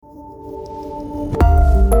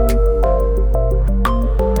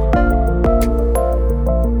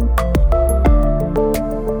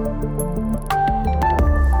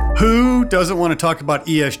doesn't want to talk about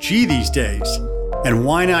ESG these days? And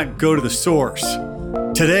why not go to the source?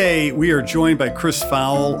 Today, we are joined by Chris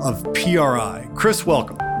Fowle of PRI. Chris,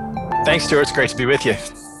 welcome. Thanks, Stuart. It's great to be with you.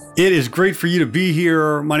 It is great for you to be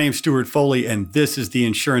here. My name's Stuart Foley, and this is the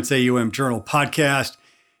Insurance AUM Journal podcast.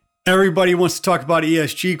 Everybody wants to talk about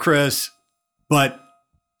ESG, Chris, but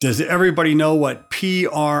does everybody know what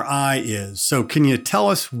PRI is? So can you tell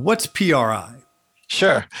us what's PRI?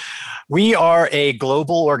 Sure. We are a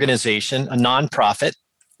global organization, a nonprofit.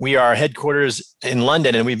 We are headquarters in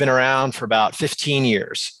London, and we've been around for about 15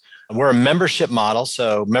 years. We're a membership model,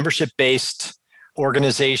 so membership-based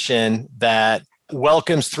organization that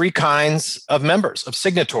welcomes three kinds of members, of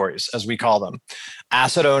signatories, as we call them: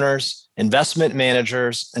 asset owners, investment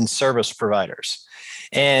managers, and service providers.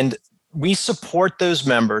 And we support those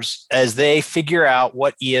members as they figure out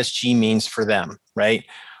what ESG means for them, right?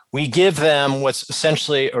 We give them what's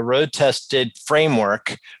essentially a road-tested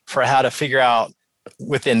framework for how to figure out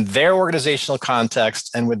within their organizational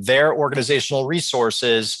context and with their organizational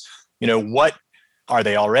resources, what are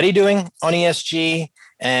they already doing on ESG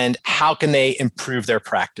and how can they improve their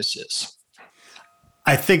practices?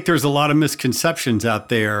 I think there's a lot of misconceptions out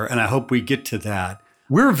there, and I hope we get to that.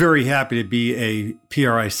 We're very happy to be a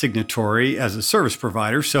PRI signatory as a service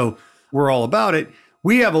provider, so we're all about it.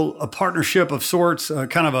 We have a partnership of sorts,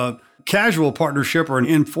 kind of a casual partnership or an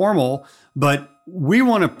informal, but we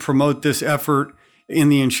want to promote this effort in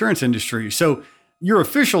the insurance industry. So your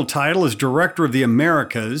official title is Director of the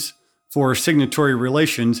Americas for Signatory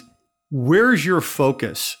Relations. Where's your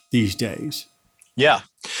focus these days? Yeah.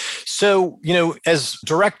 So, as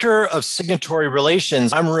Director of Signatory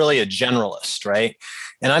Relations, I'm really a generalist, right?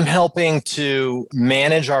 And I'm helping to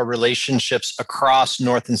manage our relationships across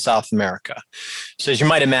North and South America. So as you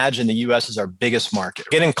might imagine, the US is our biggest market,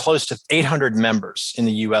 getting close to 800 members in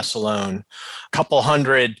the US alone, a couple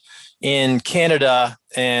hundred in Canada,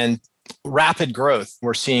 and rapid growth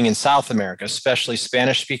we're seeing in South America, especially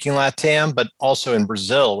Spanish-speaking LATAM, but also in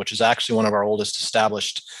Brazil, which is actually one of our oldest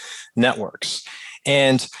established networks.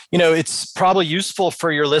 And, it's probably useful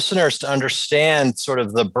for your listeners to understand sort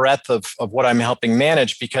of the breadth of what I'm helping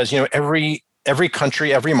manage because, every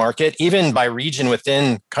country, every market, even by region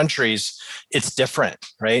within countries, it's different,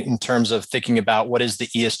 right? In terms of thinking about what is the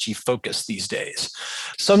ESG focus these days.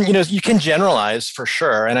 Some, you can generalize for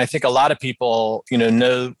sure. And I think a lot of people,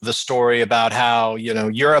 know the story about how,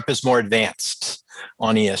 Europe is more advanced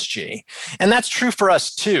on ESG. And that's true for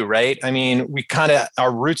us too, right? I mean, we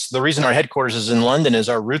our roots, the reason our headquarters is in London is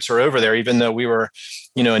our roots are over there, even though we were,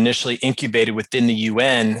 initially incubated within the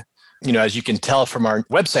UN. As you can tell from our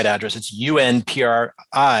website address, it's unpri.org.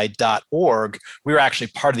 We were actually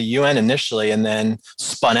part of the UN initially and then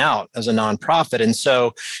spun out as a nonprofit. And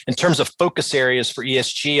so in terms of focus areas for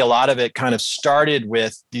ESG, a lot of it kind of started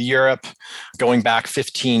with Europe going back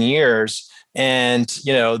 15 years. And,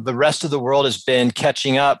 the rest of the world has been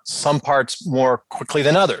catching up, some parts more quickly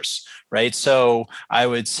than others, right? So I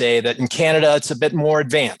would say that in Canada, it's a bit more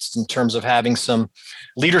advanced in terms of having some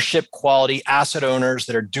leadership quality asset owners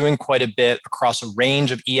that are doing quite a bit across a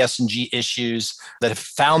range of ESG issues that have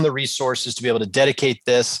found the resources to be able to dedicate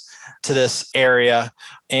this to this area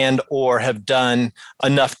and or have done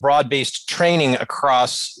enough broad-based training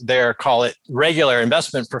across their, call it, regular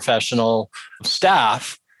investment professional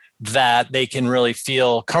staff that they can really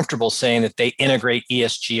feel comfortable saying that they integrate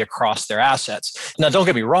ESG across their assets. Now, don't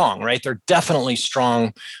get me wrong, right? There are definitely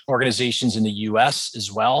strong organizations in the US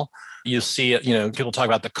as well. You'll see, people talk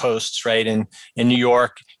about the coasts, right? In New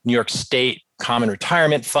York State Common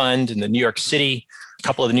Retirement Fund, and the New York City, a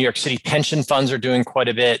couple of the New York City pension funds are doing quite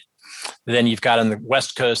a bit. Then you've got on the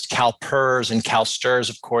West Coast, CalPERS and CalSTRS,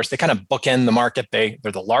 of course. They kind of bookend the market. They're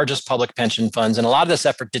the largest public pension funds. And a lot of this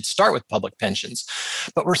effort did start with public pensions.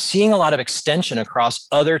 But we're seeing a lot of extension across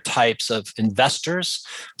other types of investors.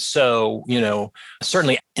 So,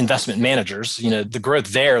 certainly investment managers, the growth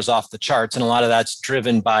there is off the charts. And a lot of that's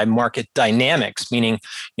driven by market dynamics, meaning,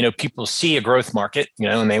 people see a growth market,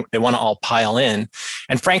 and they want to all pile in.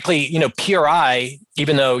 And frankly, PRI,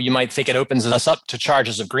 even though you might think it opens us up to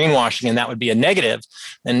charges of greenwashing, and that would be a negative.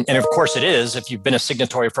 And of course it is. If you've been a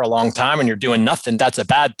signatory for a long time and you're doing nothing, that's a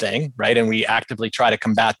bad thing, right? And we actively try to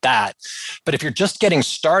combat that. But if you're just getting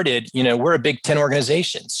started, we're a Big 10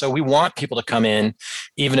 organization. So we want people to come in,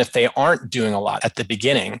 even if they aren't doing a lot at the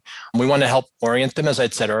beginning. We want to help orient them, as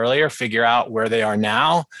I'd said earlier, figure out where they are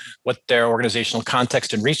now, what their organizational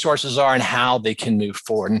context and resources are, and how they can move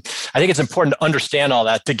forward. And I think it's important to understand all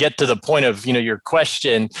that to get to the point of, your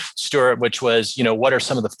question, Stuart, which was, what are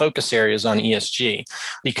some of the focus areas on ESG?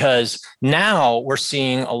 Because now we're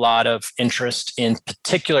seeing a lot of interest in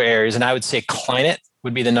particular areas, and I would say climate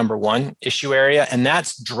would be the number one issue area, and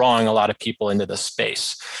that's drawing a lot of people into the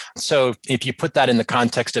space. So if you put that in the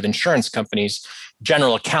context of insurance companies,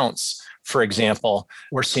 general accounts, for example,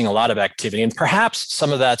 we're seeing a lot of activity, and perhaps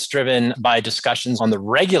some of that's driven by discussions on the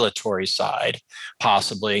regulatory side,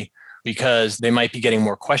 possibly, because they might be getting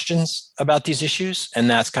more questions about these issues, and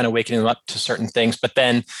that's kind of waking them up to certain things. But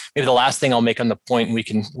then maybe the last thing I'll make on the point, and we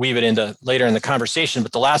can weave it into later in the conversation,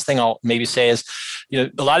 but the last thing I'll maybe say is, a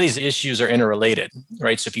lot of these issues are interrelated,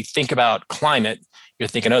 right? So if you think about climate, you're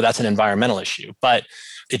thinking, oh, that's an environmental issue, but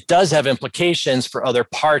it does have implications for other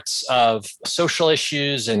parts of social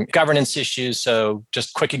issues and governance issues. So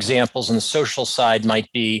just quick examples on the social side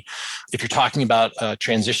might be, if you're talking about a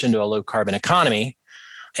transition to a low carbon economy,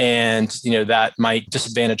 and that might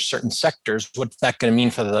disadvantage certain sectors, what's that going to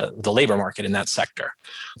mean for the labor market in that sector?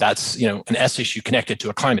 That's an S issue connected to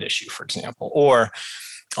a climate issue, for example. Or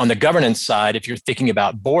on the governance side, if you're thinking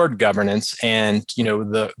about board governance and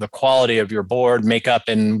the quality of your board makeup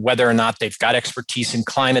and whether or not they've got expertise in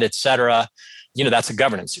climate, et cetera, that's a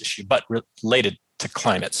governance issue, but related to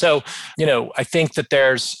climate. So, I think that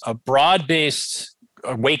there's a broad-based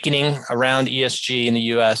awakening around ESG in the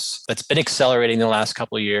US that's been accelerating in the last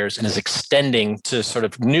couple of years and is extending to sort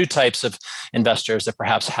of new types of investors that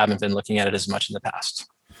perhaps haven't been looking at it as much in the past.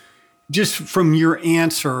 Just from your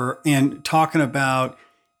answer and talking about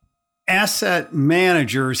asset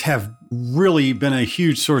managers have really been a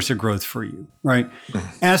huge source of growth for you, right?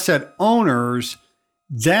 Mm-hmm. Asset owners,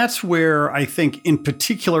 that's where I think in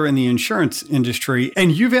particular in the insurance industry,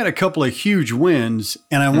 and you've had a couple of huge wins,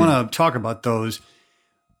 and I want to talk about those.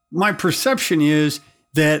 My perception is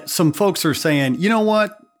that some folks are saying, you know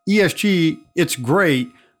what, ESG, it's great,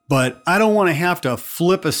 but I don't want to have to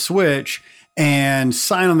flip a switch and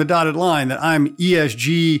sign on the dotted line that I'm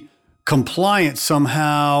ESG compliant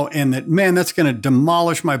somehow, and that, man, that's going to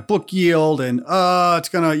demolish my book yield, and it's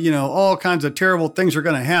going to, all kinds of terrible things are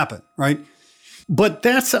going to happen, right? But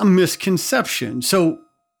that's a misconception. So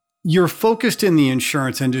you're focused in the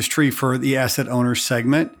insurance industry for the asset owner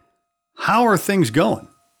segment. How are things going?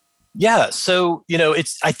 Yeah. So,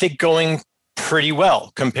 it's, I think, going pretty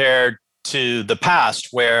well compared to the past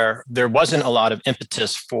where there wasn't a lot of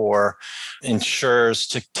impetus for insurers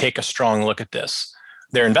to take a strong look at this.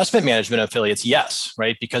 Their investment management affiliates, yes,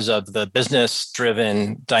 right? Because of the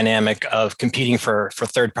business-driven dynamic of competing for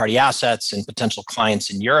third-party assets and potential clients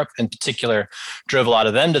in Europe in particular, drove a lot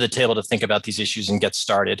of them to the table to think about these issues and get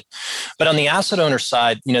started. But on the asset owner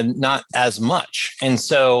side, not as much. And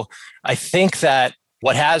so I think that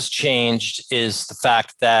what has changed is the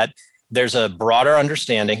fact that there's a broader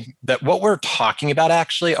understanding that what we're talking about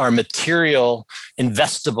actually are material,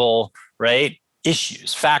 investable, right,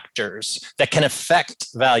 issues, factors that can affect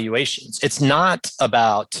valuations. It's not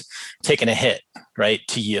about taking a hit, right,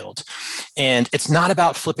 to yield. And it's not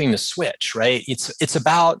about flipping the switch, right? It's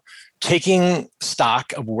about taking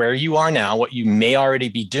stock of where you are now, what you may already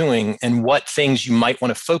be doing, and what things you might want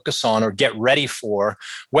to focus on or get ready for,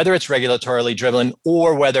 whether it's regulatorily driven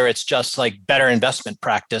or whether it's just like better investment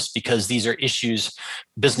practice, because these are issues,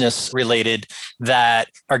 business related, that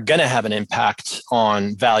are going to have an impact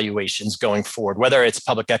on valuations going forward, whether it's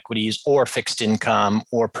public equities or fixed income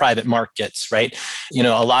or private markets, right? A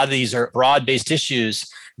lot of these are broad-based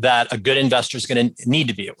issues that a good investor is going to need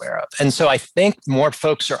to be aware of. And so I think more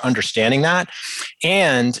folks are understanding that.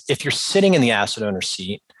 And if you're sitting in the asset owner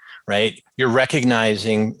seat, right, you're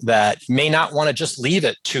recognizing that you may not want to just leave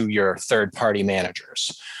it to your third-party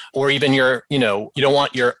managers, or even you don't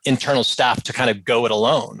want your internal staff to kind of go it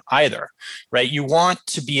alone either, right? You want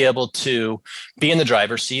to be able to be in the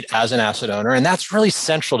driver's seat as an asset owner. And that's really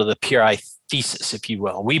central to the PRI thesis, if you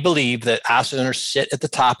will. We believe that asset owners sit at the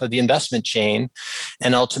top of the investment chain,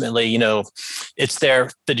 and ultimately, it's their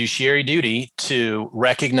fiduciary duty to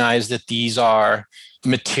recognize that these are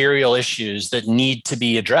material issues that need to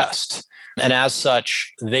be addressed. And as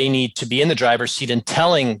such, they need to be in the driver's seat and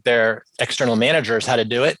telling their external managers how to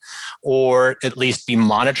do it, or at least be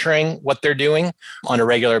monitoring what they're doing on a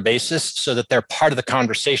regular basis so that they're part of the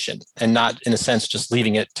conversation and not, in a sense, just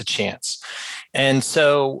leaving it to chance. And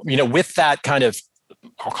so, with that kind of,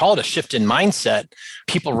 I'll call it a shift in mindset,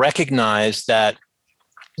 people recognize that,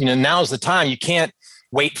 now's the time. You can't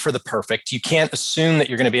wait for the perfect. You can't assume that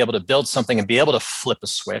you're going to be able to build something and be able to flip a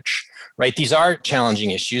switch, right? These are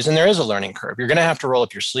challenging issues, and there is a learning curve. You're going to have to roll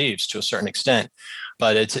up your sleeves to a certain extent,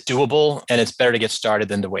 but it's doable, and it's better to get started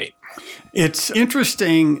than to wait. It's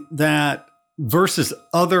interesting that versus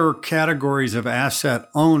other categories of asset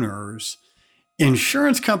owners,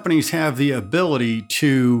 insurance companies have the ability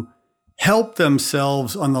to help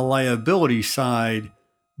themselves on the liability side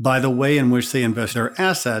by the way in which they invest their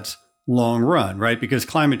assets long run, right? Because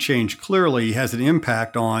climate change clearly has an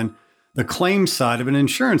impact on the claims side of an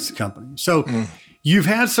insurance company. So you've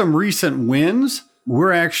had some recent wins.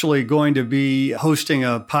 We're actually going to be hosting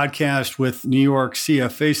a podcast with New York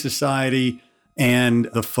CFA Society and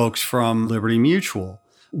the folks from Liberty Mutual.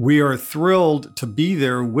 We are thrilled to be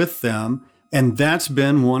there with them. And that's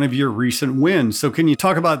been one of your recent wins. So can you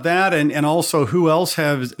talk about that and also who else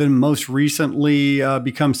has been most recently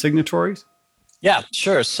become signatories? Yeah,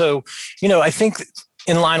 sure. So, I think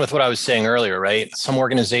in line with what I was saying earlier, right? Some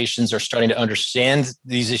organizations are starting to understand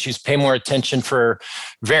these issues, pay more attention for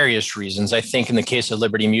various reasons. I think in the case of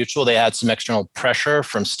Liberty Mutual, they had some external pressure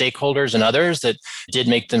from stakeholders and others that did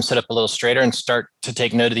make them sit up a little straighter and start to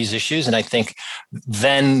take note of these issues. And I think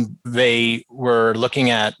then they were looking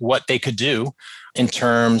at what they could do in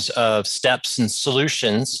terms of steps and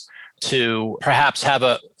solutions to perhaps have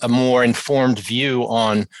a more informed view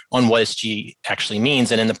on what ESG actually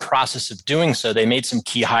means. And in the process of doing so, they made some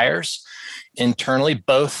key hires internally,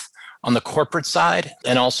 both on the corporate side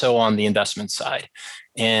and also on the investment side.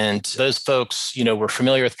 And those folks, were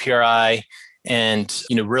familiar with PRI and,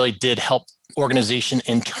 really did help organization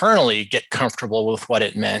internally get comfortable with what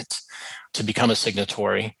it meant to become a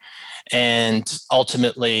signatory, and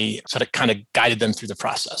ultimately sort of kind of guided them through the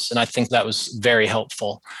process. And I think that was very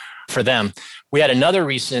helpful for them. We had another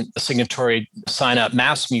recent signatory sign up,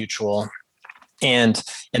 MassMutual. And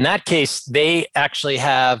in that case, they actually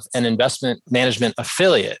have an investment management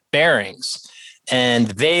affiliate, Barings. And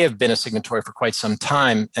they have been a signatory for quite some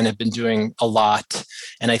time and have been doing a lot.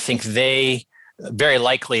 And I think they very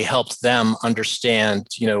likely helped them understand,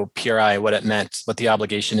 PRI, what it meant, what the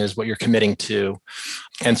obligation is, what you're committing to.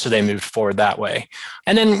 And so they moved forward that way.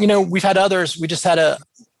 And then, we've had others. We just had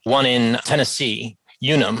one in Tennessee,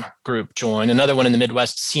 Unum Group joined, another one in the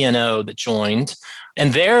Midwest, CNO, that joined.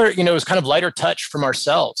 And there, it was kind of lighter touch from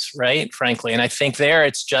ourselves, right? Frankly. And I think there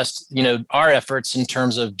it's just, our efforts in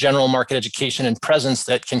terms of general market education and presence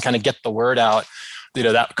that can kind of get the word out.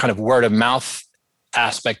 That kind of word of mouth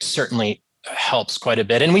aspect certainly helps quite a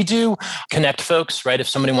bit. And we do connect folks, right? If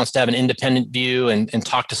somebody wants to have an independent view and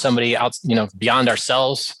talk to somebody out, beyond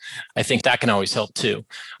ourselves, I think that can always help too.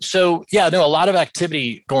 So a lot of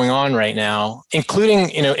activity going on right now, including,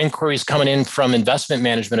 inquiries coming in from investment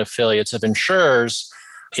management affiliates of insurers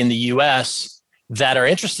in the US that are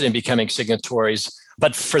interested in becoming signatories.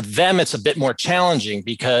 But for them, it's a bit more challenging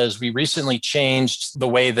because we recently changed the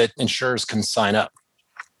way that insurers can sign up.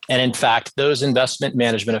 And in fact, those investment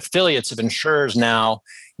management affiliates of insurers now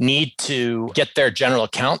need to get their general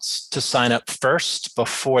accounts to sign up first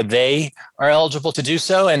before they are eligible to do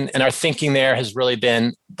so. And our thinking there has really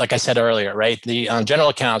been, like I said earlier, right? The general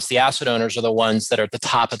accounts, the asset owners are the ones that are at the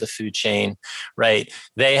top of the food chain, right?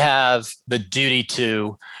 They have the duty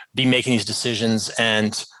to be making these decisions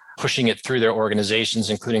and pushing it through their organizations,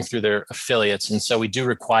 including through their affiliates. And so we do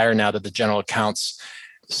require now that the general accounts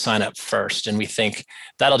sign up first. And we think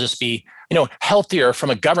that'll just be, healthier from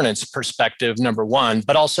a governance perspective, number one,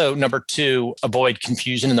 but also number two, avoid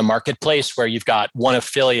confusion in the marketplace where you've got one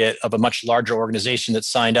affiliate of a much larger organization that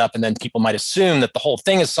signed up. And then people might assume that the whole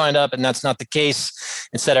thing is signed up, and that's not the case.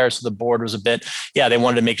 Instead, so the board was they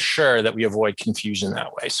wanted to make sure that we avoid confusion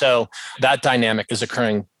that way. So that dynamic is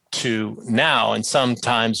occurring too now. And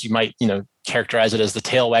sometimes you might, characterize it as the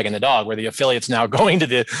tail wagging the dog, where the affiliate's now going to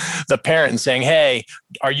the parent and saying, hey,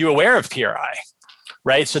 are you aware of PRI?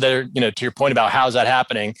 Right. So they're, to your point about how's that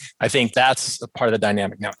happening, I think that's a part of the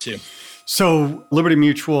dynamic now too. So Liberty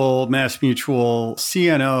Mutual, MassMutual,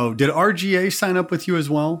 CNO, did RGA sign up with you as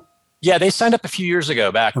well? Yeah, they signed up a few years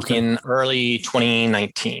ago, back in early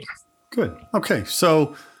 2019. Good. Okay.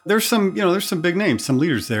 So there's some big names, some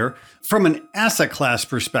leaders there. From an asset class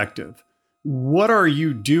perspective, what are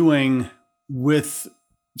you doing with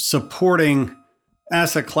supporting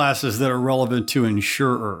asset classes that are relevant to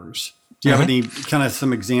insurers? Do you have any kind of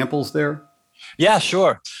some examples there? Yeah,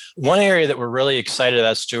 sure. One area that we're really excited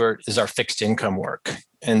about, Stuart, is our fixed income work.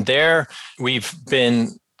 And there we've been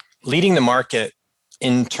leading the market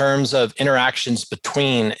in terms of interactions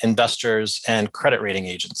between investors and credit rating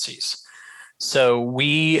agencies. So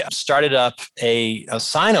we started up a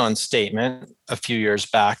sign-on statement a few years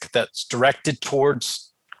back that's directed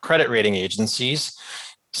towards credit rating agencies,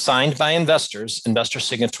 signed by investors, investor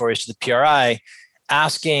signatories to the PRI,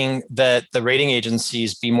 asking that the rating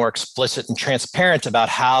agencies be more explicit and transparent about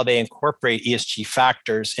how they incorporate ESG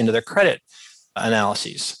factors into their credit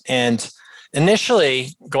analyses. And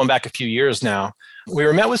initially, going back a few years now, we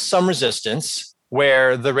were met with some resistance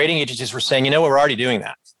where the rating agencies were saying, we're already doing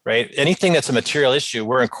that, right? Anything that's a material issue,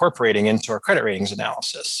 we're incorporating into our credit ratings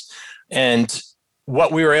analysis. And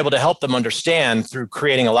what we were able to help them understand through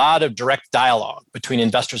creating a lot of direct dialogue between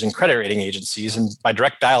investors and credit rating agencies. And by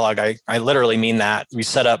direct dialogue, I literally mean that. We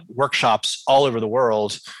set up workshops all over the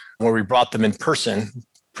world where we brought them in person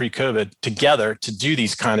pre-COVID together to do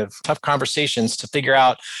these kind of tough conversations to figure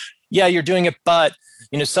out, yeah, you're doing it, but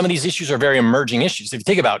some of these issues are very emerging issues. If you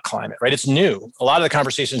think about climate, right, it's new. A lot of the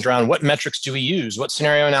conversations around what metrics do we use? What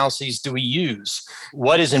scenario analyses do we use?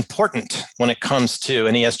 What is important when it comes to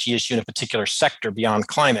an ESG issue in a particular sector beyond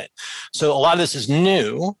climate? So a lot of this is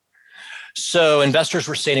new. So investors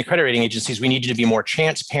were saying to credit rating agencies, we need you to be more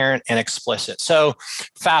transparent and explicit. So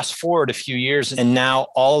fast forward a few years, and now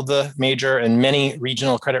all of the major and many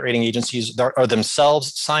regional credit rating agencies are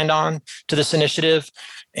themselves signed on to this initiative,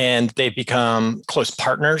 and they've become close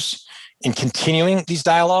partners in continuing these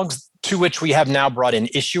dialogues, to which we have now brought in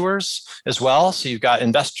issuers as well. So you've got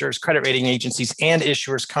investors, credit rating agencies, and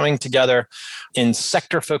issuers coming together in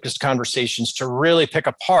sector-focused conversations to really pick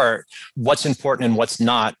apart what's important and what's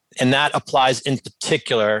not. And that applies in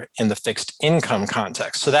particular in the fixed income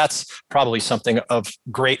context. So that's probably something of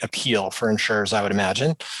great appeal for insurers, I would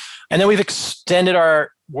imagine. And then we've extended our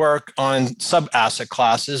work on sub-asset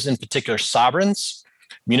classes, in particular sovereigns,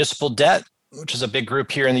 municipal debt, which is a big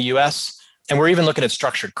group here in the US, and we're even looking at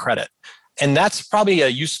structured credit. And that's probably a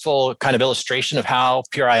useful kind of illustration of how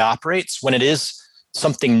PRI operates when it is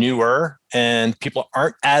something newer and people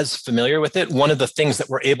aren't as familiar with it. One of the things that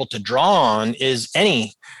we're able to draw on is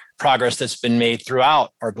any progress that's been made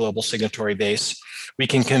throughout our global signatory base. We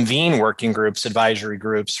can convene working groups, advisory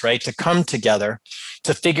groups, right, to come together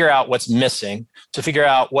to figure out what's missing, to figure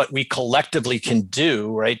out what we collectively can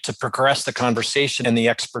do, right, to progress the conversation and the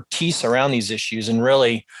expertise around these issues and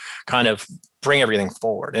really kind of bring everything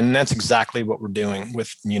forward. And that's exactly what we're doing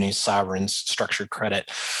with munis, sovereigns, structured credit.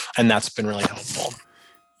 And that's been really helpful.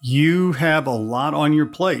 You have a lot on your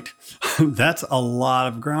plate. That's a lot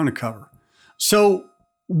of ground to cover. So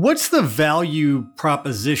what's the value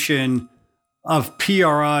proposition of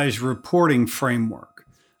PRI's reporting framework?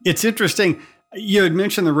 It's interesting. You had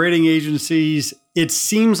mentioned the rating agencies. It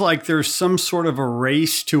seems like there's some sort of a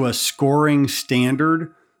race to a scoring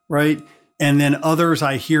standard, right? And then others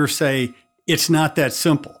I hear say, it's not that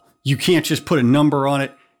simple. You can't just put a number on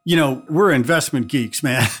it. We're investment geeks,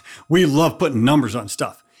 man. We love putting numbers on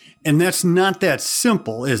stuff. And that's not that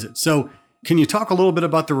simple, is it? So can you talk a little bit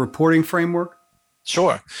about the reporting framework?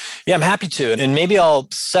 Sure. Yeah, I'm happy to. And maybe I'll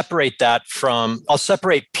separate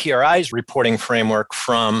PRI's reporting framework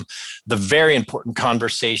from the very important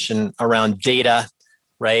conversation around data,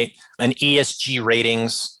 right? And ESG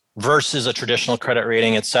ratings versus a traditional credit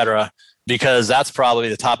rating, et cetera, because that's probably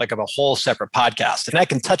the topic of a whole separate podcast. And I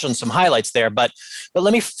can touch on some highlights there, but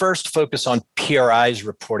let me first focus on PRI's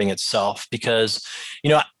reporting itself, because,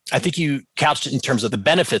 I think you couched it in terms of the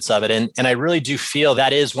benefits of it. And I really do feel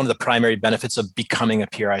that is one of the primary benefits of becoming a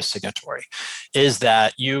PRI signatory, is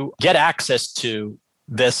that you get access to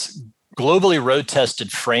this globally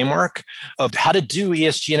road-tested framework of how to do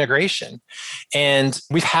ESG integration. And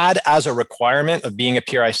we've had, as a requirement of being a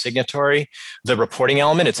PRI signatory, the reporting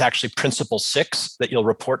element. It's actually Principle 6 that you'll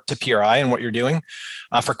report to PRI and what you're doing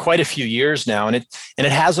for quite a few years now. And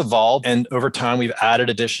it has evolved. And over time, we've added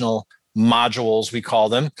additional modules, we call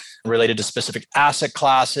them, related to specific asset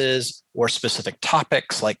classes or specific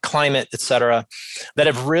topics like climate, et cetera, that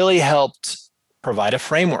have really helped provide a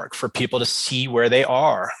framework for people to see where they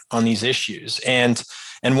are on these issues. And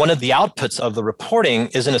one of the outputs of the reporting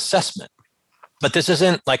is an assessment. But this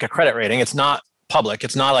isn't like a credit rating. It's not public.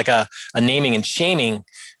 It's not like a naming and shaming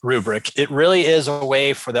rubric. It really is a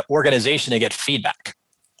way for the organization to get feedback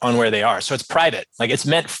on where they are. So it's private, like it's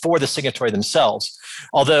meant for the signatory themselves.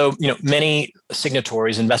 Although, many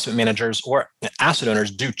signatories, investment managers, or asset owners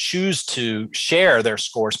do choose to share their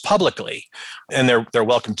scores publicly, and they're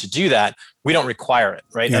welcome to do that. We don't require it,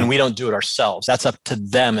 right? Yeah. And we don't do it ourselves. That's up to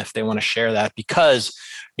them if they want to share that, because,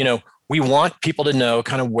 we want people to know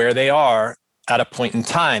kind of where they are at a point in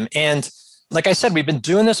time. And like I said, we've been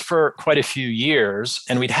doing this for quite a few years,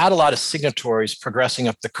 and we'd had a lot of signatories progressing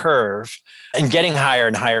up the curve and getting higher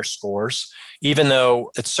and higher scores, even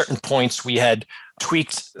though at certain points we had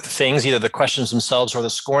tweaked things, either the questions themselves or the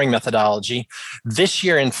scoring methodology. This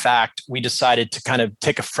year, in fact, we decided to kind of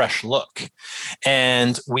take a fresh look,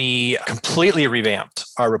 and we completely revamped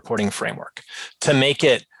our reporting framework to make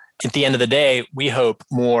it, at the end of the day, we hope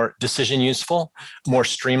more decision useful, more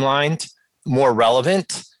streamlined, more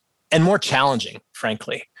relevant, and more challenging,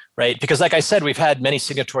 frankly, right? Because like I said, we've had many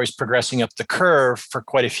signatories progressing up the curve for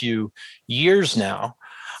quite a few years now.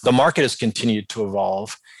 The market has continued to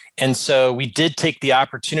evolve. And so we did take the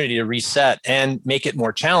opportunity to reset and make it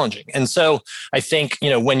more challenging. And so I think,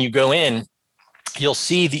 when you go in you'll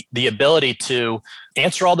see the ability to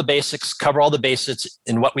answer all the basics, cover all the basics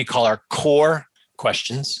in what we call our core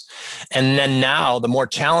questions. And then now the more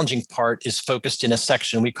challenging part is focused in a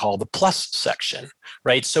section we call the plus section,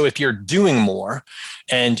 right? So if you're doing more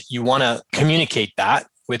and you want to communicate that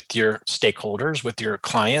with your stakeholders, with your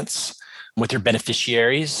clients, with your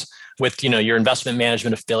beneficiaries, with your investment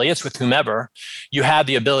management affiliates, with whomever, you have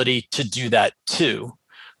the ability to do that too,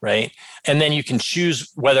 right? And then you can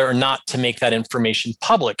choose whether or not to make that information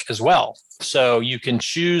public as well. So you can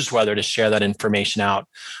choose whether to share that information out,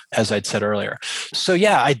 as I'd said earlier. So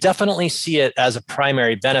yeah, I definitely see it as a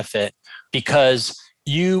primary benefit because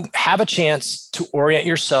you have a chance to orient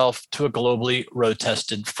yourself to a globally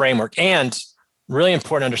road-tested framework. And really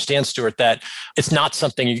important to understand, Stuart, that it's not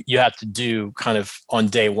something you have to do kind of on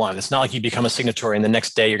day one. It's not like you become a signatory and the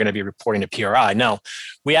next day you're going to be reporting to PRI. No,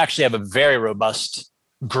 we actually have a very robust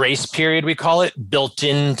grace period, we call it, built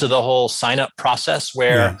into the whole sign-up process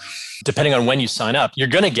where depending on when you sign up, you're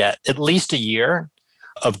going to get at least a year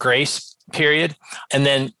of grace period. And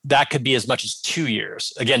then that could be as much as 2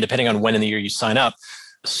 years, again, depending on when in the year you sign up,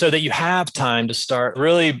 so that you have time to start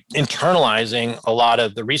really internalizing a lot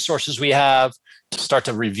of the resources we have, to start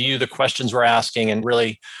to review the questions we're asking and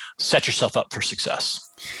really set yourself up for success.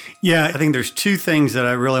 Yeah, I think there's two things that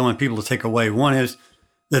I really want people to take away. One is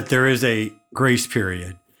that there is a grace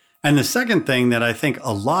period. And the second thing that I think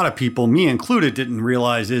a lot of people, me included, didn't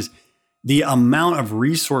realize is the amount of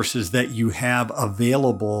resources that you have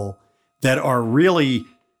available that are really,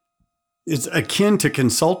 it's akin to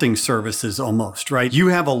consulting services almost, right? You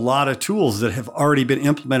have a lot of tools that have already been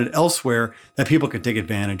implemented elsewhere that people can take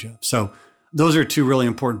advantage of. So those are two really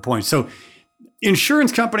important points. So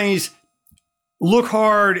insurance companies look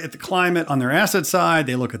hard at the climate on their asset side.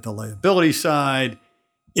 They look at the liability side.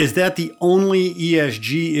 Is that the only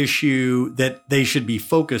ESG issue that they should be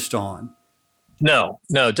focused on? No,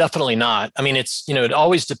 definitely not. I mean, it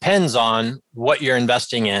always depends on what you're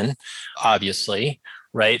investing in, obviously,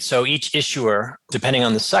 right? So each issuer, depending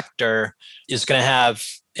on the sector, is going to have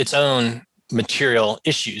its own material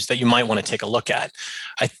issues that you might want to take a look at.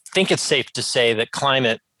 I think it's safe to say that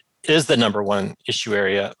climate is the number one issue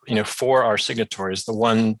area, for our signatories, the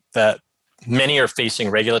one that many are facing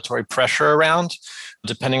regulatory pressure around,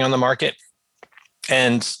 depending on the market.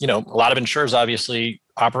 And, a lot of insurers obviously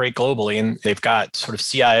operate globally and they've got sort of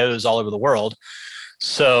CIOs all over the world.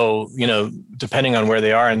 So, depending on where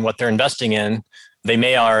they are and what they're investing in, they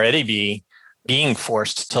may already be being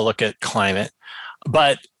forced to look at climate.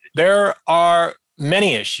 But there are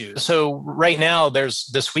many issues. So right now,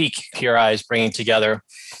 this week, PRI is bringing together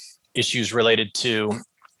issues related to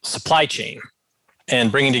supply chain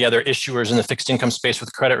and bringing together issuers in the fixed income space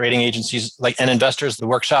with credit rating agencies and investors, the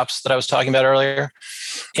workshops that I was talking about earlier,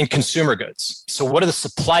 in consumer goods. So what are the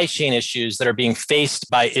supply chain issues that are being faced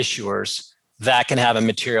by issuers that can have a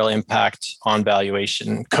material impact on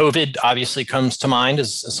valuation? COVID obviously comes to mind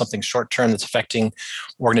as something short-term that's affecting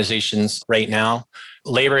organizations right now.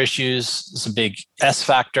 Labor issues is a big S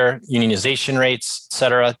factor, unionization rates, et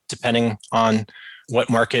cetera, depending on what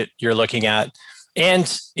market you're looking at.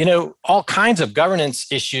 And, all kinds of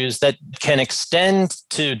governance issues that can extend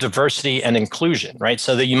to diversity and inclusion, right?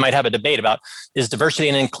 So that you might have a debate about, is diversity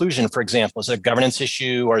and inclusion, for example, is it a governance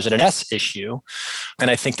issue or is it an S issue? And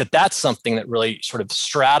I think that that's something that really sort of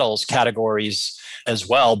straddles categories as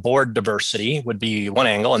well. Board diversity would be one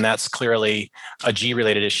angle, and that's clearly a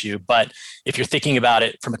G-related issue. But if you're thinking about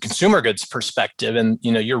it from a consumer goods perspective and,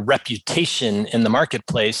 your reputation in the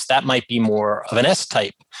marketplace, that might be more of an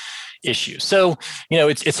S-type issue. So,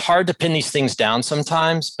 it's hard to pin these things down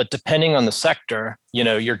sometimes, but depending on the sector,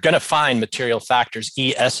 you're going to find material factors,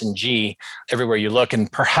 E, S, and G everywhere you look.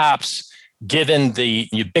 And perhaps given the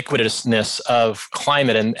ubiquitousness of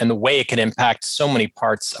climate and the way it can impact so many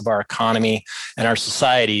parts of our economy and our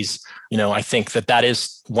societies, I think that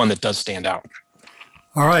is one that does stand out.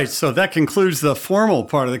 All right. So that concludes the formal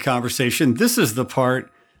part of the conversation. This is the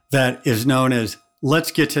part that is known as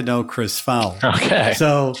Let's Get to Know Chris Fowle. Okay.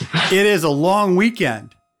 So it is a long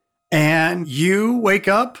weekend and you wake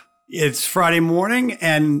up, it's Friday morning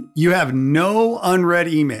and you have no unread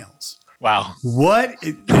emails. Wow. What?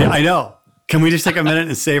 I know. Can we just take a minute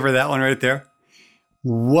and savor that one right there?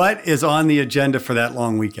 What is on the agenda for that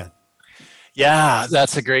long weekend? Yeah,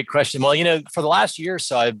 that's a great question. Well, for the last year or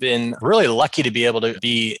so, I've been really lucky to be able to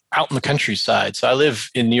be out in the countryside. So I live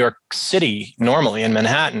in New York City normally in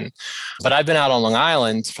Manhattan, but I've been out on Long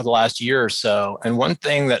Island for the last year or so. And one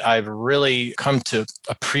thing that I've really come to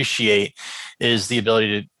appreciate is the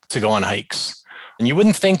ability to go on hikes. And you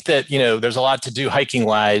wouldn't think that, there's a lot to do hiking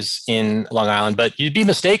wise in Long Island, but you'd be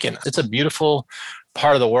mistaken. It's a beautiful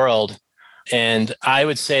part of the world. And I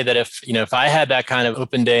would say that if I had that kind of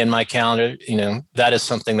open day in my calendar, that is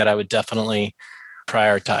something that I would definitely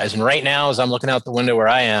prioritize. And right now, as I'm looking out the window where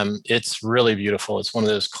I am, it's really beautiful. It's one of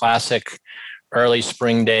those classic early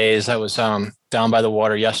spring days. I was down by the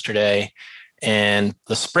water yesterday, and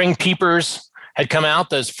the spring peepers had come out,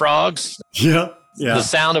 those frogs. Yeah. The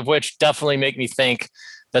sound of which definitely make me think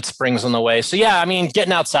that spring's on the way. So yeah, I mean,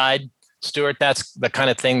 getting outside, Stuart, that's the kind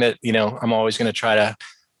of thing that, I'm always going to try to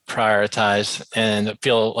prioritize, and I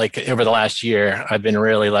feel like over the last year, I've been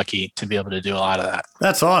really lucky to be able to do a lot of that.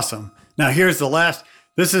 That's awesome. Now here's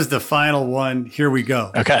this is the final one. Here we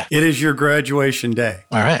go. Okay. It is your graduation day.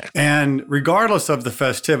 All right. And regardless of the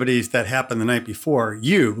festivities that happened the night before,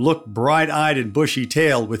 you look bright-eyed and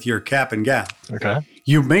bushy-tailed with your cap and gown. Okay.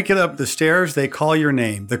 You make it up the stairs. They call your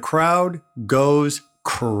name. The crowd goes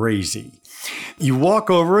crazy. You walk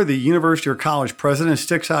over, the university or college president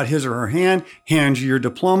sticks out his or her hand, hands you your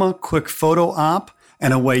diploma, quick photo op,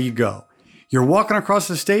 and away you go. You're walking across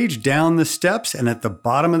the stage, down the steps, and at the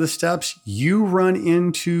bottom of the steps, you run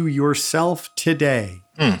into yourself today.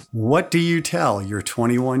 What do you tell your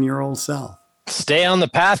 21-year-old self? Stay on the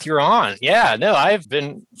path you're on. Yeah, no, I've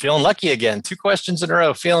been feeling lucky again. 2 questions in a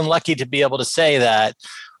row, feeling lucky to be able to say that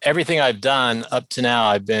everything I've done up to now,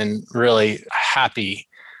 I've been really happy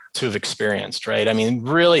to have experienced, right? I mean,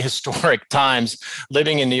 really historic times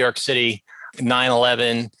living in New York City,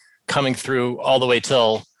 9/11, coming through all the way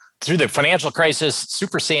through the financial crisis,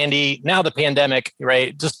 Super Sandy, now the pandemic,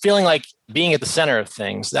 right? Just feeling like being at the center of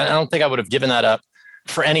things. I don't think I would have given that up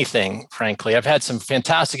for anything, frankly. I've had some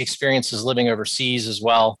fantastic experiences living overseas as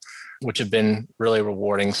well, which have been really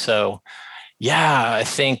rewarding. So yeah, I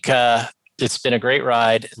think it's been a great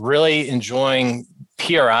ride. Really enjoying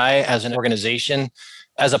PRI as an organization,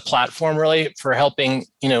 as a platform, really, for helping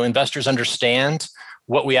investors understand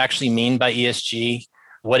what we actually mean by ESG,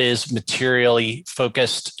 what is materially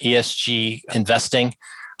focused ESG investing,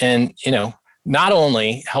 and not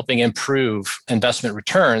only helping improve investment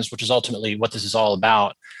returns, which is ultimately what this is all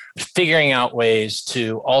about, figuring out ways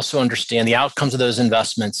to also understand the outcomes of those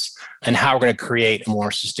investments and how we're going to create a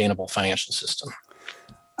more sustainable financial system.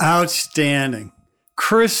 Outstanding.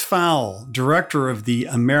 Chris Fowle, Director of the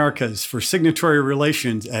Americas for Signatory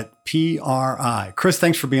Relations at PRI. Chris,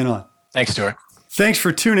 thanks for being on. Thanks, Stuart. Thanks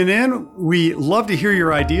for tuning in. We love to hear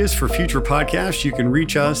your ideas for future podcasts. You can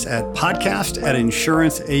reach us at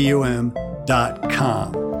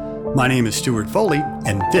podcast@insuranceaum.com. My name is Stuart Foley,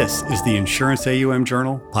 and this is the Insurance AUM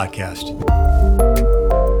Journal podcast.